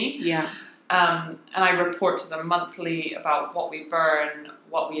trust me. Yeah. And I report to them monthly about what we burn,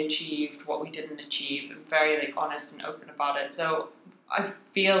 what we achieved, what we didn't achieve. I'm very like honest and open about it. So I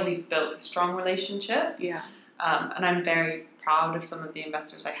feel we've built a strong relationship. Yeah. And I'm very proud of some of the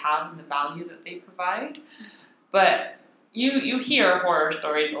investors I have and the value that they provide. But you hear horror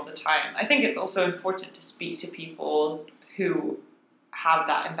stories all the time. I think it's also important to speak to people who have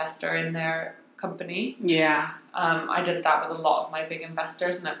that investor in their company. Yeah. I did that with a lot of my big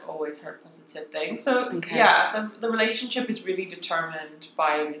investors, and I've always heard positive things. So, Okay. the relationship is really determined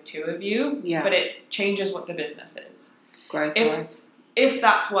by the two of you, but it changes what the business is. Growth-wise. If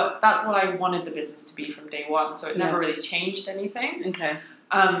that's what I wanted the business to be from day one, so it never really changed anything. Okay.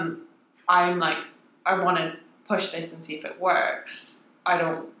 I'm like, I want to push this and see if it works. I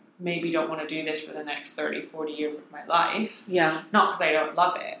don't want to do this for the next 30, 40 years of my life. Yeah. Not because I don't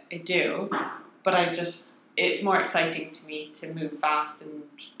love it. I do. But it's more exciting to me to move fast and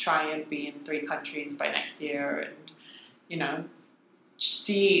try and be in 3 countries by next year and, you know,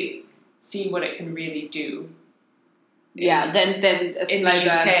 see what it can really do. Yeah, then a in slow the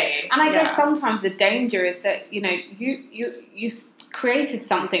burn. UK. And I guess sometimes the danger is that, you know, you created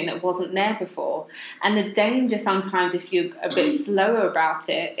something that wasn't there before, and the danger sometimes, if you're a bit slower about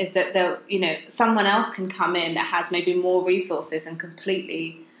it, is that someone else can come in that has maybe more resources and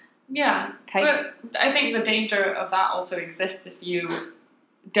completely take. But I think the danger of that also exists if you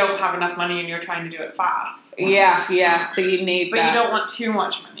don't have enough money and you're trying to do it fast. Yeah. So you need, but you don't want too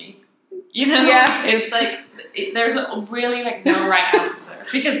much money. You know, it's like there's really like no right answer,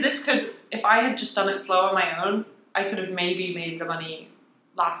 because this could, if I had just done it slow on my own, I could have maybe made the money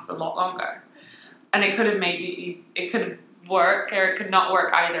last a lot longer, and it could work or it could not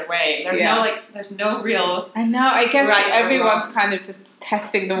work either way. There's no real. I know. I guess everyone's kind of just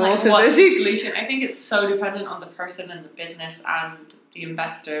testing the waters. What's the solution? I think it's so dependent on the person and the business and the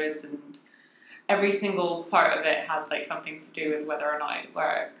investors, and every single part of it has like something to do with whether or not it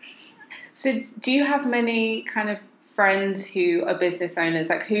works. So do you have many kind of friends who are business owners?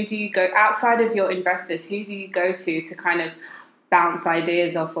 Like, who do you go, outside of your investors, who do you go to kind of bounce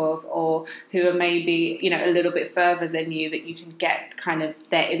ideas off of, or who are maybe, you know, a little bit further than you that you can get kind of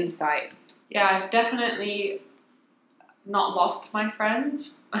their insight? Yeah, I've definitely not lost my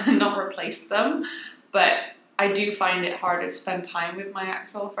friends, not replaced them, but I do find it harder to spend time with my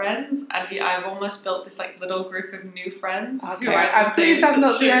actual friends. I've almost built this like little group of new friends. Okay, I'm pleased I'm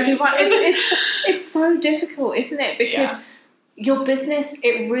not the only one. It's so difficult, isn't it? Because your business,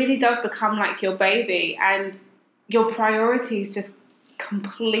 it really does become like your baby, and your priorities just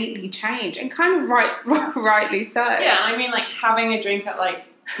completely change, and kind of rightly so. Yeah, I mean, like having a drink at like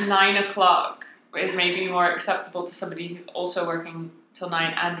 9:00 is maybe more acceptable to somebody who's also working till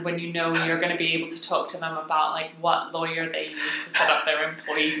 9, and when you know you're going to be able to talk to them about like what lawyer they use to set up their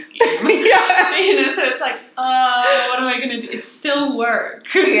employee scheme. You know, so it's like, what am I going to do? It's still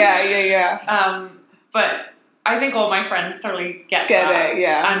work. Yeah. But I think all my friends totally get that. It,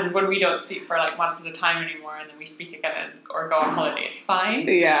 yeah. And when we don't speak for like months at a time anymore, and then we speak again or go on holiday, it's fine.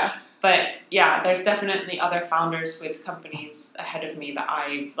 Yeah. But yeah, there's definitely other founders with companies ahead of me that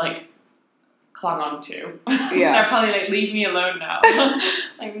I've like clung on to. Yeah. They're probably like, leave me alone now.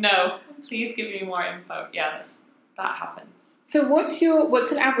 Like, no, please give me more info. Yeah, that happens. So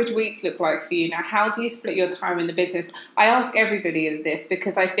what's an average week look like for you now? How do you split your time in the business? I ask everybody this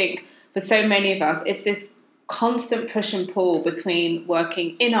because I think for so many of us, it's this constant push and pull between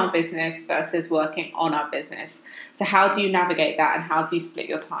working in our business versus working on our business. So how do you navigate that, and how do you split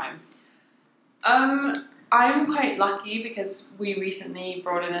your time? I'm quite lucky because we recently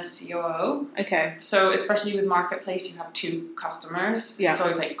brought in a COO. Okay. So especially with Marketplace, you have 2 customers. Yeah. It's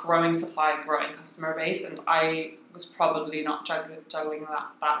always like growing supply, growing customer base, and I was probably not juggling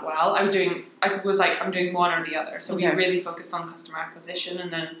that well. I'm doing one or the other. So we really focused on customer acquisition,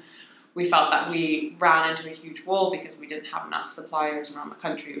 and then we felt that we ran into a huge wall because we didn't have enough suppliers around the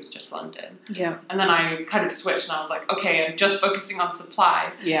country. It was just London. Yeah. And then I kind of switched, and I was like, okay, I'm just focusing on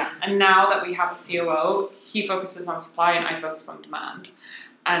supply. Yeah. And now that we have a COO, he focuses on supply and I focus on demand.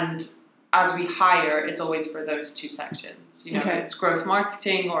 And as we hire, it's always for those 2 sections. You know, it's growth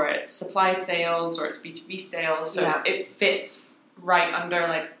marketing, or it's supply sales, or it's B2B sales. So it fits right under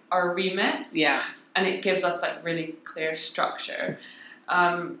like our remit. Yeah. And it gives us like really clear structure.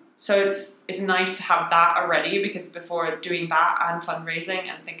 So it's nice to have that already, because before doing that and fundraising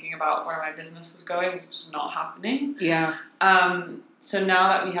and thinking about where my business was going was just not happening. Yeah. So now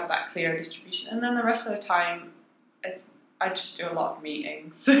that we have that clear distribution, and then the rest of the time, I just do a lot of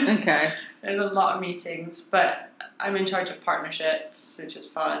meetings. Okay. There's a lot of meetings, but I'm in charge of partnerships, which is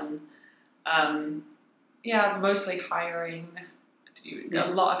fun. Mostly hiring. I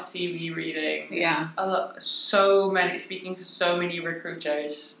a lot of CV reading. Yeah. Speaking to so many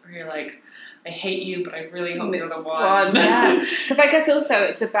recruiters where you're like, I hate you, but I really hope you're the one. Yeah. Because I guess also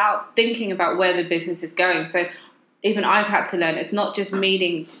it's about thinking about where the business is going. So even I've had to learn it's not just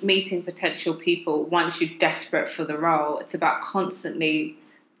meeting potential people once you're desperate for the role. It's about constantly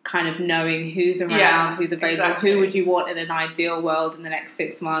kind of knowing who's around, who's available, exactly. Who would you want in an ideal world in the next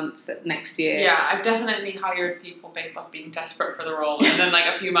 6 months, next year. Yeah, I've definitely hired people based off being desperate for the role, and then like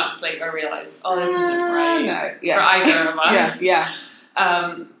a few months later I realised, this isn't right for either of us. Yeah.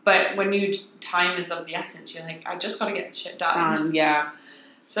 But when time is of the essence, you're like, I just got to get this shit done.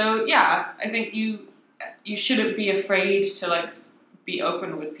 So I think you shouldn't be afraid to like be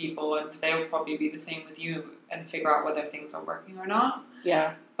open with people, and they'll probably be the same with you and figure out whether things are working or not.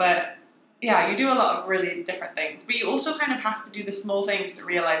 Yeah. But you do a lot of really different things, but you also kind of have to do the small things to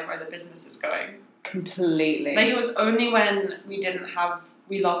realize where the business is going. Completely. Like it was only when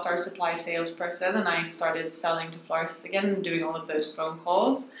we lost our supply sales person and I started selling to florists again and doing all of those phone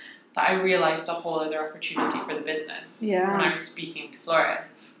calls that I realized a whole other opportunity for the business when I was speaking to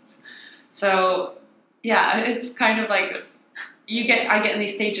florists. So it's kind of like I get in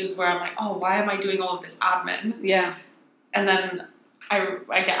these stages where I'm like, oh, why am I doing all of this admin? Yeah. And then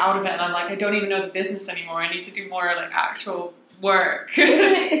I get out of it and I'm like, I don't even know the business anymore. I need to do more like actual work. Isn't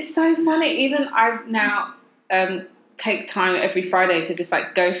it? It's so funny. Even I've now take time every Friday to just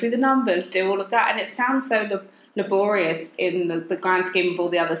like go through the numbers, do all of that, and it sounds so laborious in the grand scheme of all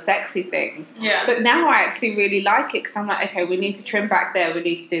the other sexy things. Yeah. But now I actually really like it because I'm like, okay, we need to trim back there, we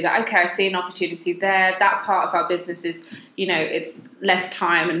need to do that. Okay, I see an opportunity there. That part of our business is, it's less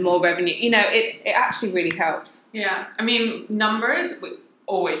time and more revenue. It actually really helps. Yeah. I mean, numbers, I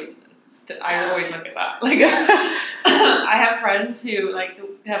always look at that. Like, I have friends who like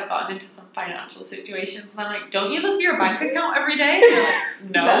have gotten into some financial situations, and I'm like, don't you look at your bank account every day?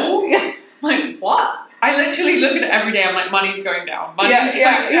 And they're like, no. I'm like, what? I literally look at it every day. I'm like, money's going down. Money's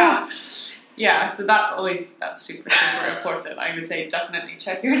going down. Yeah, so that's super, super important. I would say definitely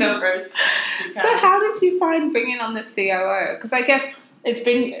check your numbers as much as you can. But how did you find bringing on the COO? Because I guess it'd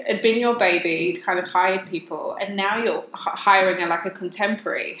been your baby, you kind of hired people, and now you're hiring a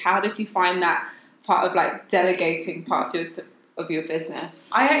contemporary. How did you find that part of like delegating part of your business?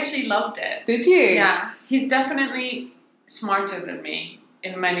 I actually loved it. Did you? Yeah, he's definitely smarter than me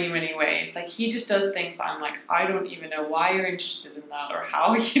in many, many ways. Like, he just does things that I'm like, I don't even know why you're interested in that or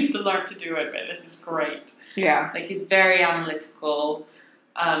how you learn to do it, but this is great. Yeah. Like, he's very analytical,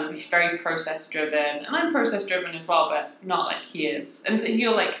 he's very process driven, and I'm process driven as well, but not like he is. And so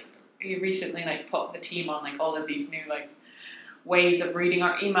he recently put the team on all of these new ways of reading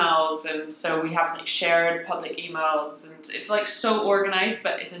our emails, and so we have shared public emails, and it's so organized,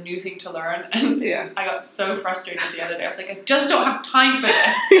 but it's a new thing to learn. And I got so frustrated the other day. I was like, I just don't have time for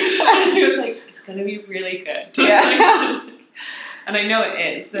this. And he was like, it's gonna be really good. And I know it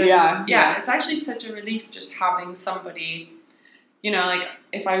is. And it's actually such a relief just having somebody,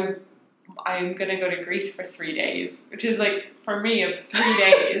 if I'm gonna go to Greece for 3 days, which is for me 3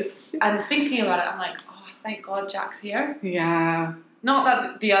 days, and thinking about it, I'm like, oh, thank God Jack's here. Yeah.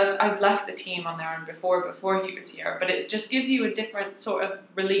 Not that I've left the team on their own before he was here, but it just gives you a different sort of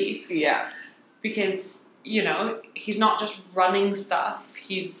relief. Yeah. Because, he's not just running stuff,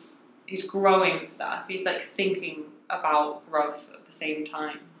 he's growing stuff. He's thinking about growth at the same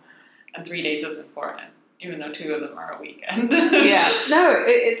time. And 3 days is important, even though 2 of them are a weekend. Yeah. No,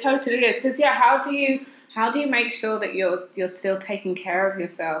 it totally is. Because how do you make sure that you're still taking care of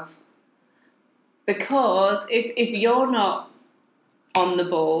yourself? Because if you're not on the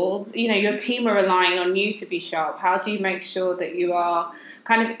ball, your team are relying on you to be sharp. How do you make sure that you are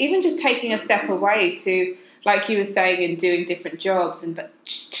kind of even just taking a step away to, like you were saying, in doing different jobs and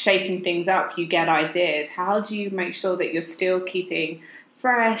shaking things up, you get ideas. How do you make sure that you're still keeping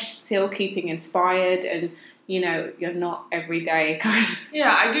fresh, still keeping inspired, and you're not every day kind of...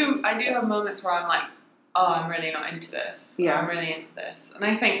 Yeah, I do have moments where I'm like, oh, I'm really not into this. Yeah. I'm really into this. And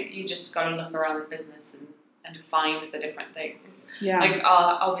I think you just got to look around the business and find the different things. Yeah.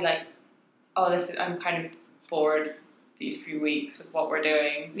 I'll be like, oh, I'm kind of bored these few weeks with what we're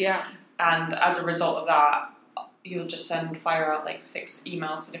doing. Yeah. And as a result of that, you'll just fire out 6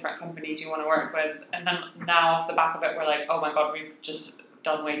 emails to different companies you want to work with. And then now off the back of it, we're like, oh my God, we've just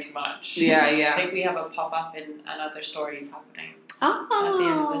done way too much. Yeah. We have a pop-up and other stories happening. At the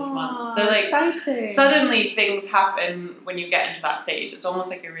end of this month. So suddenly things happen when you get into that stage. It's almost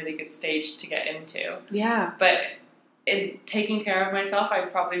like a really good stage to get into. Yeah. But in taking care of myself, I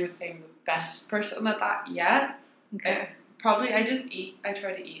probably would say I'm the best person at that yet. Okay. I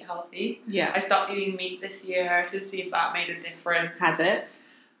try to eat healthy. Yeah. I stopped eating meat this year to see if that made a difference. Has it?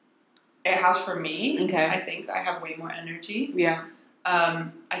 It has for me. Okay. I think I have way more energy. Yeah.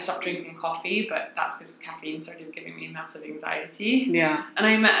 I stopped drinking coffee, but that's because caffeine started giving me massive anxiety. Yeah. And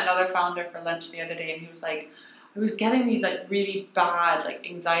I met another founder for lunch the other day, and he was like, I was getting these like really bad like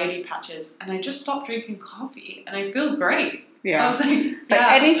anxiety patches, and I just stopped drinking coffee, and I feel great. Yeah. I was like,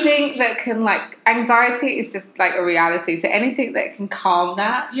 anything that can, like, anxiety is just like a reality. So anything that can calm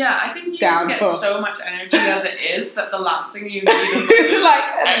that. Yeah, I think you just get so much energy as it is that the last thing you need is like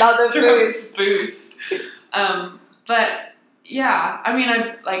another boost. But yeah, I mean,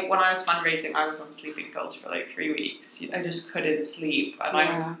 I've like when I was fundraising, I was on sleeping pills for like 3 weeks. I just couldn't sleep, and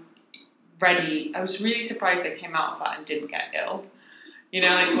I was ready. I was really surprised I came out of that and didn't get ill. You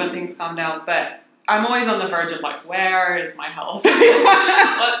know, like when things calm down, but. I'm always on the verge of like, where is my health?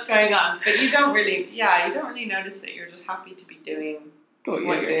 What's going on? But you don't really notice that. You're just happy to be doing what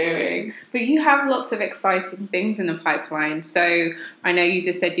you're doing. But you have lots of exciting things in the pipeline. So I know you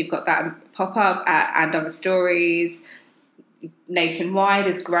just said you've got that pop-up at And Other Stories. Nationwide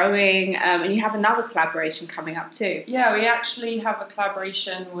is growing, and you have another collaboration coming up too. Yeah, we actually have a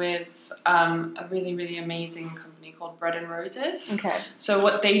collaboration with a really, really amazing company called Bread and Roses. Okay. So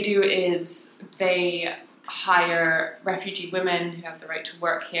what they do is they hire refugee women who have the right to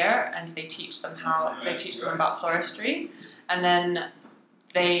work here, and they teach them about floristry, and then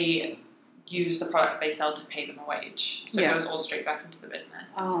they use the products they sell to pay them a wage. So it goes all straight back into the business.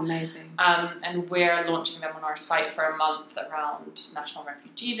 Oh, amazing. And we're launching them on our site for a month around National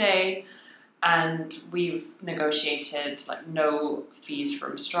Refugee Day. And we've negotiated like no fees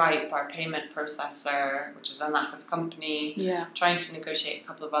from Stripe, our payment processor, which is a massive company. Yeah. Trying to negotiate a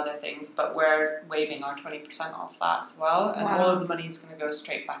couple of other things, but we're waiving our 20% off that as well. And all of the money is going to go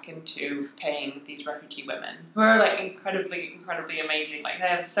straight back into paying these refugee women who are like incredibly, incredibly amazing. Like they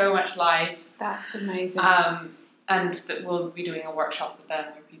have so much life. That's amazing. And that we'll be doing a workshop with them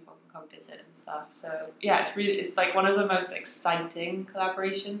where people can come visit and stuff. So yeah, it's like one of the most exciting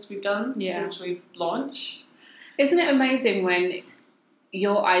collaborations we've done since we've launched. Isn't it amazing when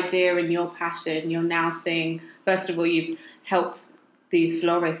your idea and your passion, you're now seeing, first of all, you've helped these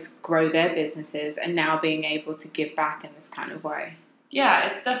florists grow their businesses and now being able to give back in this kind of way? Yeah,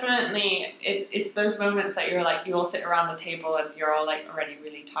 it's definitely, it's those moments that you're like, you all sit around the table and you're all like already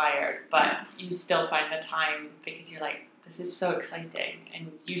really tired, but you still find the time because you're like, this is so exciting,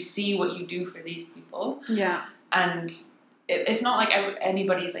 and you see what you do for these people. Yeah. And it's not like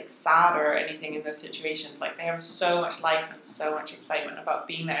anybody's like sad or anything in those situations. Like they have so much life and so much excitement about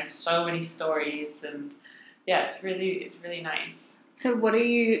being there, and so many stories, and yeah, it's really nice. So what are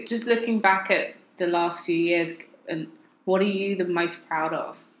you, just looking back at the last few years, and what are you the most proud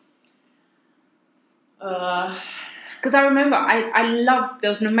of? Because I remember I loved, there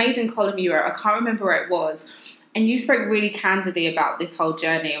was an amazing column you wrote, I can't remember where it was, and you spoke really candidly about this whole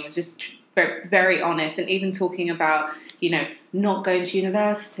journey and was just very, very honest, and even talking about, you know, not going to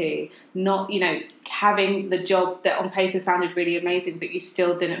university, not, you know, having the job that on paper sounded really amazing, but you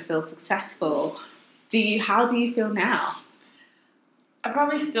still didn't feel successful. How do you feel now? I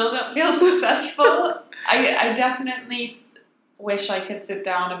probably still don't feel successful. I definitely wish I could sit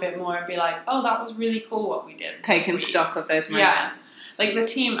down a bit more and be like, oh, that was really cool what we did. Taking stock of those moments. Yeah. Like the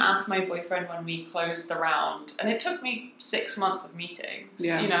team asked my boyfriend when we closed the round, and it took me 6 months of meetings.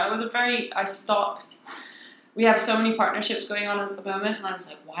 Yeah. You know, it was I stopped. We have so many partnerships going on at the moment, and I was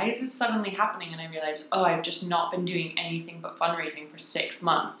like, why is this suddenly happening? And I realized, I've just not been doing anything but fundraising for 6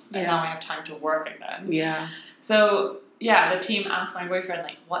 months, and now I have time to work again. Yeah. So, yeah, the team asked my boyfriend,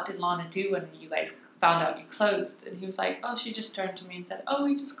 like, what did Lana do when you guys found out you closed? And he was like, she just turned to me and said,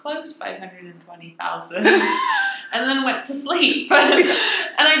 we just closed 520,000 and then went to sleep. And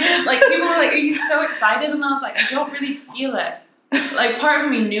I just, like, people were like, are you so excited? And I was like, I don't really feel it. Like, part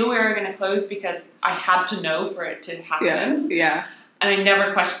of me knew we were going to close because I had to know for it to happen. Yeah. And I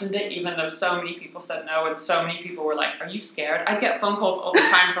never questioned it, even though so many people said no, and so many people were like, are you scared? I'd get phone calls all the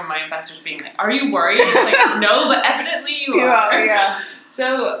time from my investors being like, are you worried? It's like, no, but evidently you are. Yeah.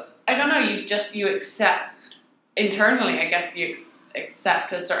 So, I don't know, you accept, internally, I guess you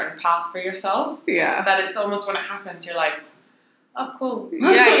accept a certain path for yourself. Yeah. That it's almost when it happens, you're like, oh, cool.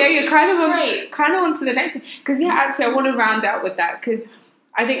 Yeah, you're kind of on to the next thing. Because, actually, I want to round out with that, because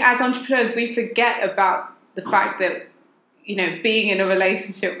I think as entrepreneurs, we forget about the fact that, you know, being in a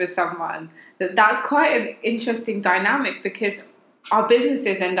relationship with someone, that's quite an interesting dynamic, because our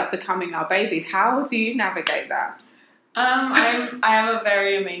businesses end up becoming our babies. How do you navigate that? I have a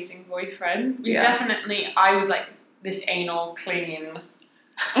very amazing boyfriend. I was like this anal, clean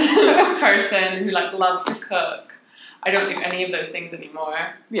person who like loved to cook. I don't do any of those things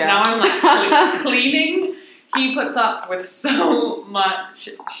anymore. Yeah. Now I'm like cleaning. He puts up with so much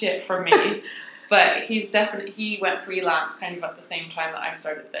shit from me. But he went freelance kind of at the same time that I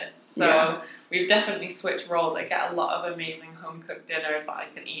started this. So we've definitely switched roles. I get a lot of amazing home cooked dinners that I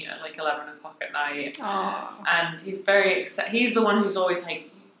can eat at like 11 o'clock at night. Aww. And he's very he's the one who's always like,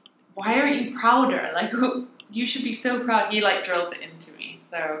 why aren't you prouder? Like, you should be so proud. He like drills it into me.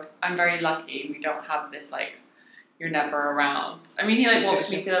 So I'm very lucky we don't have this like, you're never around. I mean, he like walks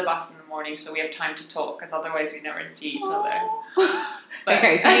me to the bus in the morning so we have time to talk, because otherwise we never see each other. But,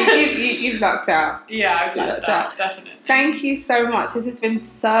 okay, so you've lucked out. Yeah, I've lucked out, definitely. Thank you so much. This has been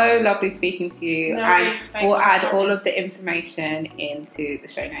so lovely speaking to you. No, and we'll add all me. of the information into the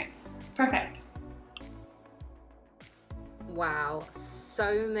show notes. Perfect. Wow,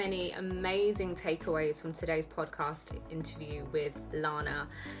 so many amazing takeaways from today's podcast interview with Lana.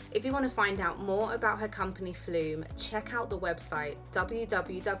 If you want to find out more about her company Floom, check out the website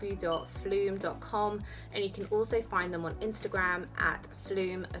www.floom.com, and you can also find them on Instagram at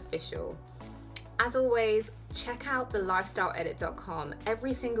FloomOfficial. As always, check out the lifestyleedit.com.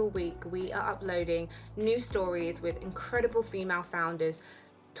 Every single week we are uploading new stories with incredible female founders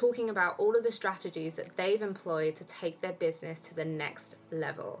talking about all of the strategies that they've employed to take their business to the next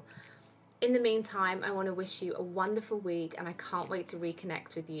level. In the meantime, I want to wish you a wonderful week, and I can't wait to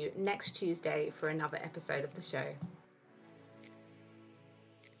reconnect with you next Tuesday for another episode of the show.